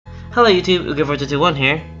Hello YouTube, Uger4221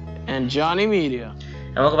 here. And Johnny Media.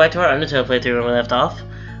 And welcome back to our Undertale playthrough when we left off.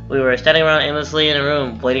 We were standing around aimlessly in a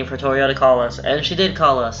room, waiting for Torio to call us. And she did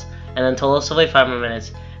call us, and then told us to wait 5 more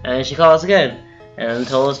minutes. And then she called us again, and then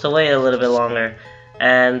told us to wait a little bit longer.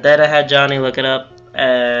 And then I had Johnny look it up,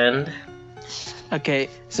 and... Okay,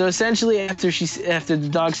 so essentially after the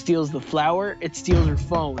dog steals the flower, it steals her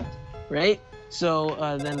phone, right? So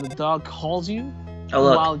then the dog calls you. Oh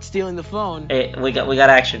look. While it's stealing the phone. Hey, we got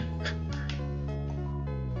action.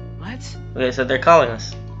 What? Okay, so they're calling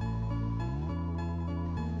us.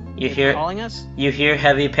 They're calling us? You hear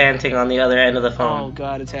heavy panting on the other end of the phone. Oh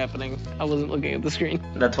god, it's happening. I wasn't looking at the screen.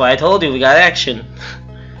 That's why I told you we got action.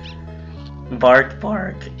 Bark,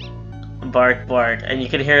 bark. Bark, bark. And you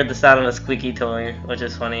can hear the sound of a squeaky toy, which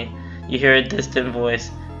is funny. You hear a distant voice.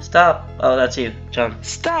 Stop. Oh, that's you, John.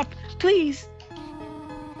 Stop, please.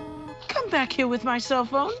 Come back here with my cell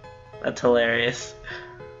phone. That's hilarious.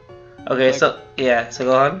 Okay, so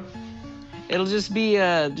go on. It'll just be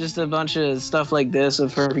just a bunch of stuff like this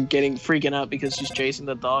of her freaking out because she's chasing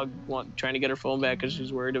the dog, trying to get her phone back because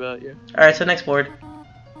she's worried about you. All right, so next board.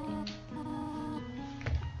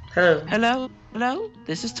 Hello. Hello. Hello.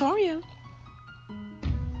 This is Torio.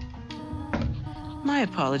 My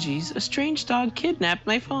apologies. A strange dog kidnapped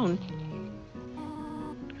my phone.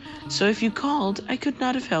 So if you called, I could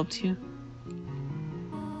not have helped you.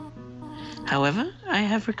 However, I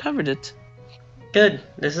have recovered it. Good.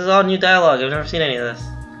 This is all new dialogue. I've never seen any of this.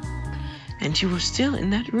 And you are still in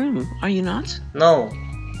that room, are you not? No.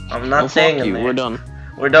 I'm not staying in there. We're done.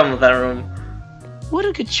 We're done with that room. What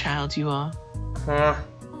a good child you are. Huh.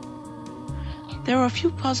 There are a few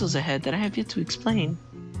puzzles ahead that I have yet to explain.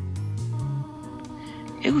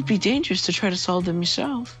 It would be dangerous to try to solve them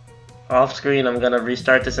yourself. Off screen, I'm gonna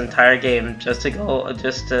restart this entire game just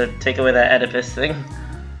to take away that Oedipus thing.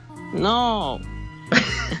 No.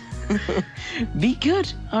 Be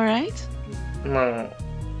good, alright? No.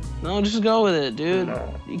 No, just go with it, dude.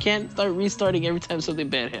 No. You can't start restarting every time something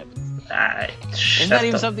bad happens. It's not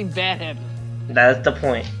even something bad happens. That's the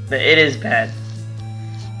point. It is bad.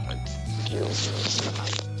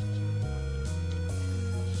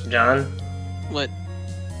 John? What?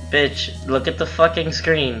 Bitch, look at the fucking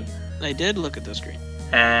screen. I did look at the screen.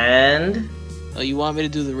 And? Oh, you want me to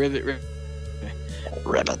do the ribbit?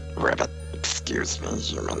 Ribbit. Excuse me,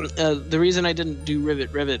 human. The reason I didn't do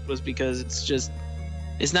ribbit was because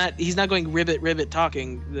he's not going ribbit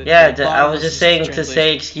talking. I was just saying to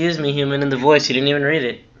say excuse me, human, in the voice. You didn't even read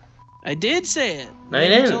it. I did say it. No, you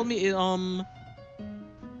didn't. You told me,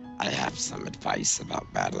 I have some advice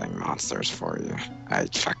about battling monsters for you. I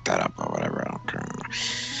fucked that up or whatever, I don't care.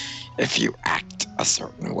 If you act a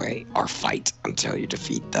certain way or fight until you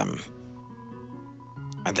defeat them,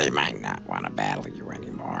 they might not want to battle you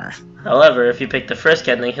anymore. However, if you pick the Frisk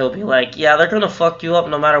ending, he'll be like, yeah, they're gonna fuck you up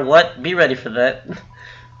no matter what. Be ready for that.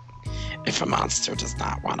 If a monster does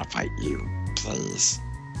not want to fight you, please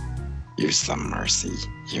use some mercy,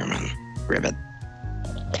 human. Ribbit.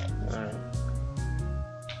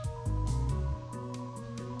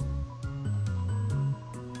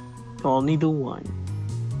 Only the one.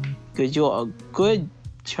 Because you're a good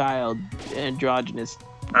child, androgynous boy.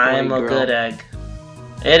 I am a good egg.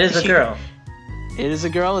 It is a girl. It is a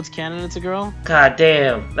girl? It's canon it's a girl? God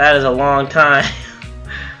damn, that is a long time.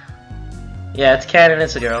 Yeah, it's canon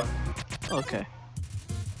it's a girl. Okay.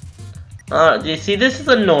 You see, this is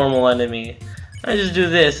a normal enemy. I just do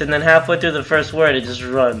this, and then halfway through the first word, it just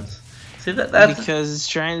runs. See, that's... Because it's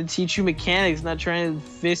trying to teach you mechanics, not trying to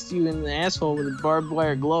fist you in the asshole with a barbed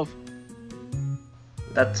wire glove.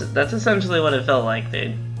 That's essentially what it felt like,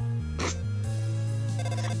 dude.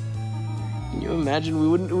 Can you imagine?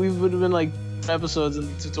 We would have been like episodes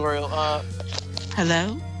in the tutorial.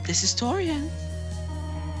 Hello, this is Torian.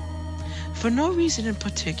 For no reason in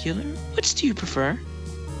particular, which do you prefer?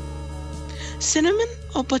 Cinnamon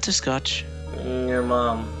or butterscotch? Your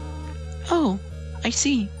mom. Oh, I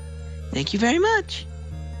see. Thank you very much.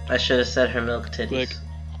 I should have said her milk titties. Click.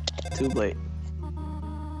 Too late.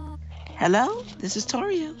 Hello, this is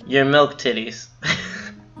Torio. Your milk titties.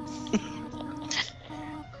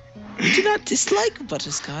 You do not dislike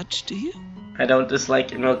butterscotch, do you? I don't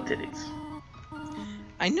dislike your milk titties.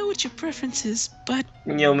 I know what your preference is, but...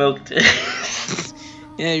 Your milk titties.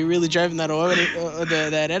 Yeah, you're really driving that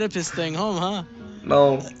that Oedipus thing home, huh?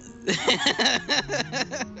 No.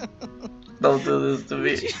 Don't do this to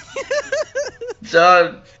me.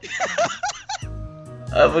 John.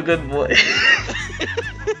 I'm a good boy.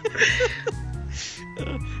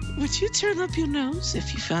 Would you turn up your nose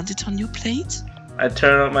if you found it on your plate? I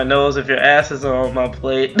turn up my nose if your ass is on my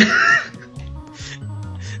plate.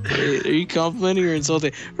 Wait, are you complimenting or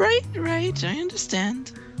insulting? Right, I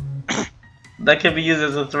understand. That could be used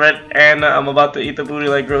as a threat, and I'm about to eat the booty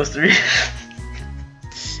like grocery.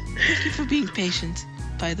 Thank you for being patient,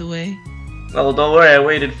 by the way. Oh, don't worry, I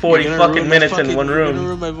waited 40 fucking minutes in one You're gonna room.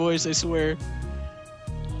 ruin my voice, I swear.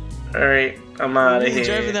 Alright, I'm out of You're here.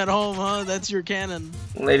 driving that home, huh? That's your cannon.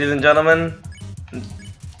 Ladies and gentlemen,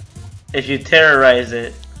 if you terrorize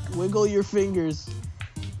it, Wiggle your fingers.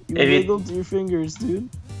 You If you- wiggled your fingers, dude.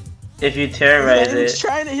 if you terrorize He's it,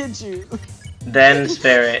 trying to hit you. then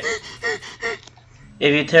spare it.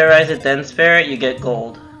 If you terrorize it, then spare it, you get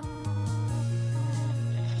gold.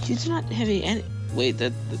 You do not have any. Wait,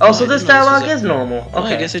 that. Oh, so this dialogue is. is normal. Oh, I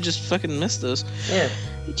Okay. guess I just fucking missed this. Yeah.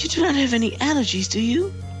 You do not have any allergies, do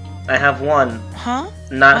you? I have one. Huh?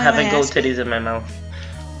 Not Why am having I gold asking? titties in my mouth.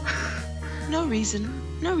 No reason.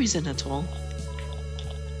 No reason at all.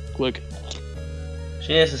 Quick.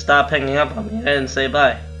 She needs to stop hanging up on me. I didn't say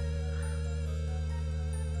bye.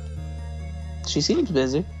 She seems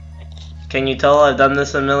busy. Can you tell I've done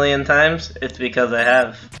this a million times? It's because I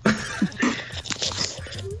have.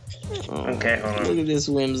 Okay, hold on. Look at this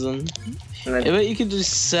whimsun. And I then bet you could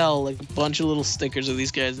just sell like a bunch of little stickers of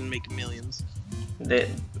these guys and make millions.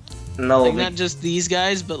 no, Like not just these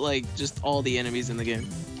guys, but like just all the enemies in the game.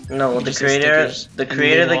 no. just The the creator, stickers the and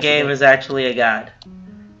creator of the live off game of it. is actually a god.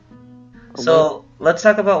 A So let's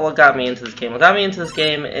talk about what got me into this game. What got me into this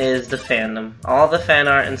game is the fandom, all the fan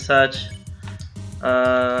art and such.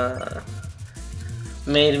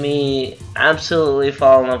 Made me absolutely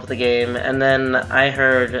fall in love with the game, and then I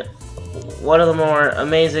heard one of the more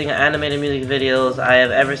amazing animated music videos I have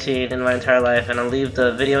ever seen in my entire life, and I'll leave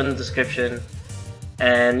the video in the description,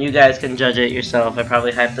 and you guys can judge it yourself. I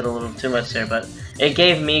probably hyped it a little too much there, but it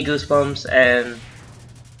gave me goosebumps, and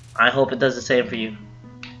I hope it does the same for you.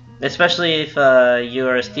 Especially if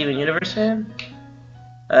you're a Steven Universe fan,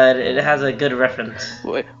 it has a good reference.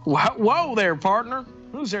 Wait, whoa there, partner.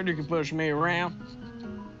 Who said you could push me around?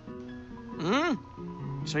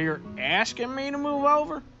 So you're asking me to move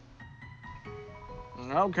over?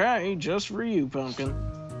 Okay, just for you, Pumpkin.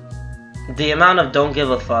 The amount of don't give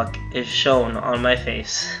a fuck is shown on my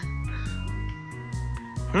face.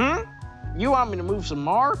 You want me to move some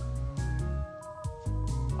more?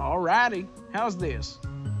 Alrighty. How's this?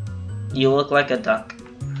 You look like a duck.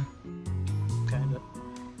 Kinda.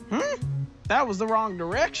 That was the wrong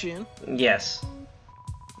direction. Yes.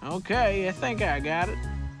 Okay, I think I got it.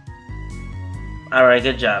 Alright,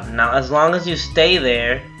 good job. Now, as long as you stay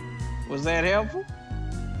there... Was that helpful?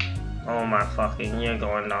 Oh my fucking, you're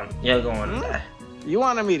going down. You're going there. You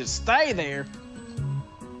wanted me to stay there?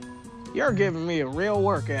 You're giving me a real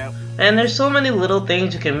workout. And there's so many little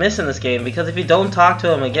things you can miss in this game, because if you don't talk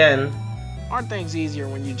to him again, Aren't things easier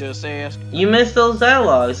when you just ask? you miss those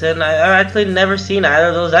dialogues, and I've actually never seen either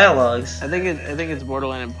of those dialogues. I think it's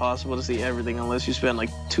borderline impossible to see everything unless you spend like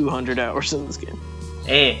 200 hours in this game.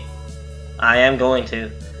 Hey, I am going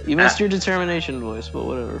to. You missed your determination voice, but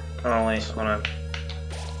whatever. Oh wait, hold on.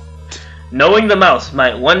 Knowing the mouse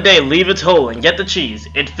might one day leave its hole and get the cheese,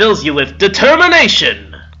 it fills you with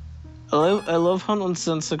determination! I love how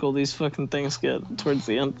nonsensical these fucking things get towards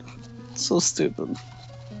the end. It's so stupid.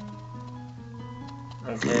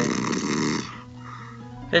 Okay.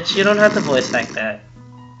 Bitch, you don't have to voice like that.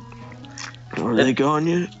 Are they gone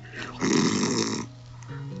yet?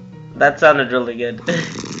 That sounded really good.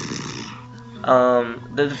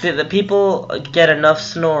 The people get enough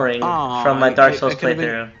snoring Aw, from my Dark Souls I could've been-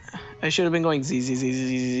 playthrough. I should have been going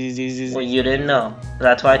z. Well, you didn't know.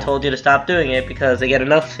 That's why I told you to stop doing it, because they get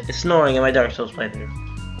enough snoring in my Dark Souls playthrough.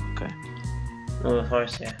 Okay. Oh, of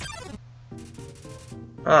course, yeah.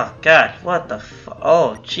 Oh, God, what the fu-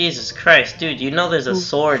 Oh, Jesus Christ, dude, you know there's a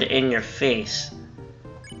sword in your face.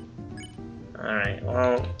 Alright,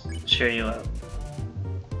 well, cheer you up.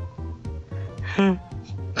 Let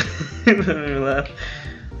me laugh.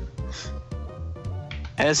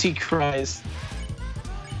 As he cries.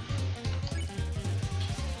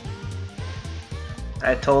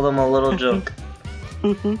 I told him a little joke.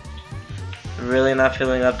 Really not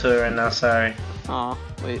feeling up to it right now, sorry. Aw,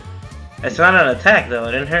 wait. It's not an attack though,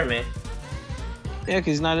 it didn't hurt me. Yeah, 'cause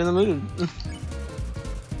he's not in the mood.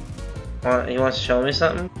 He wants to show me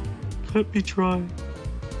something? Let me try.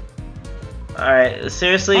 Alright,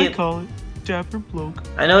 seriously, call it Dapper Bloke.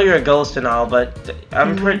 I know you're a ghost and all, but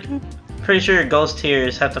I'm pretty sure your ghost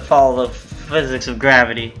tears have to follow the physics of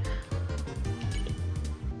gravity.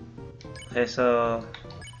 Okay, so...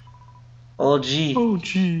 Oh, gee. Oh,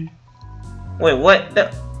 gee. Wait,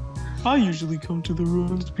 what? I usually come to the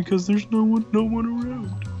ruins because there's no one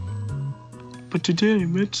around. But today I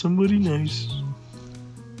met somebody nice.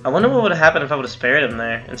 I wonder what would have happened if I would have spared him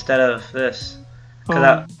there instead of this.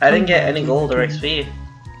 Cause I didn't get any gold or XP.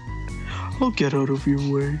 I'll get out of your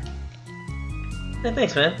way. Hey,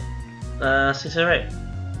 thanks, man. See to the right.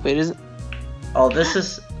 Wait, isn't? Oh, this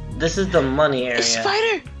is the money area. A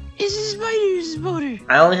spider! It's a spider! It's a spider!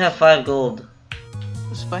 I only have 5 gold.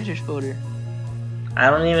 A spider spider. I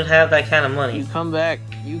don't even have that kind of money. You come back.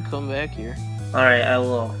 You come back here. Alright, I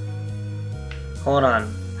will. Hold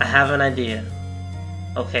on. I have an idea.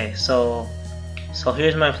 Okay, so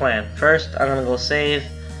here's my plan. First, I'm gonna go save,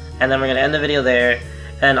 and then we're gonna end the video there.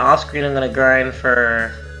 And off screen, I'm gonna grind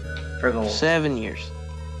for gold. 7 years.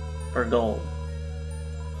 For gold.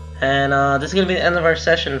 And this is gonna be the end of our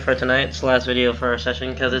session for tonight. It's the last video for our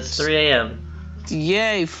session because it's 3 a.m.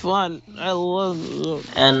 Yay, fun! I love it.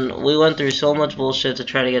 And we went through so much bullshit to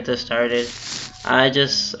try to get this started.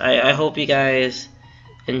 I hope you guys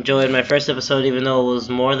enjoyed my first episode, even though it was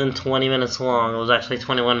more than 20 minutes long. It was actually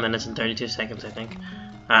 21 minutes and 32 seconds, I think.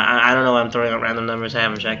 I don't know why I'm throwing out random numbers. I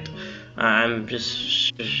haven't checked. I'm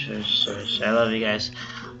just I love you guys.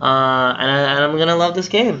 And I'm gonna love this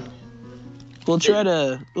game. We'll try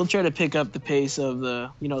to pick up the pace of the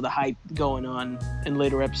the hype going on in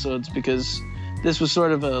later episodes, because this was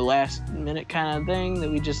sort of a last minute kind of thing that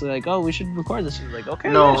we just like, oh, we should record this. And like, okay.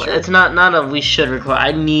 No, yeah, sure. It's not a we should record.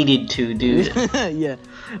 I needed to, dude. Yeah.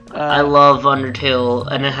 I love Undertale,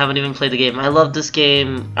 and I haven't even played the game. I love this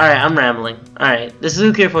game. Alright, I'm rambling. Alright, this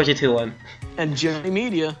is UK4221. And Johnny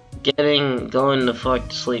Media. Going to fuck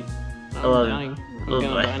to sleep. I love you. I'm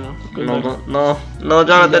gonna die now. No,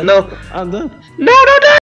 Jonathan, no. I'm done. No, don't die.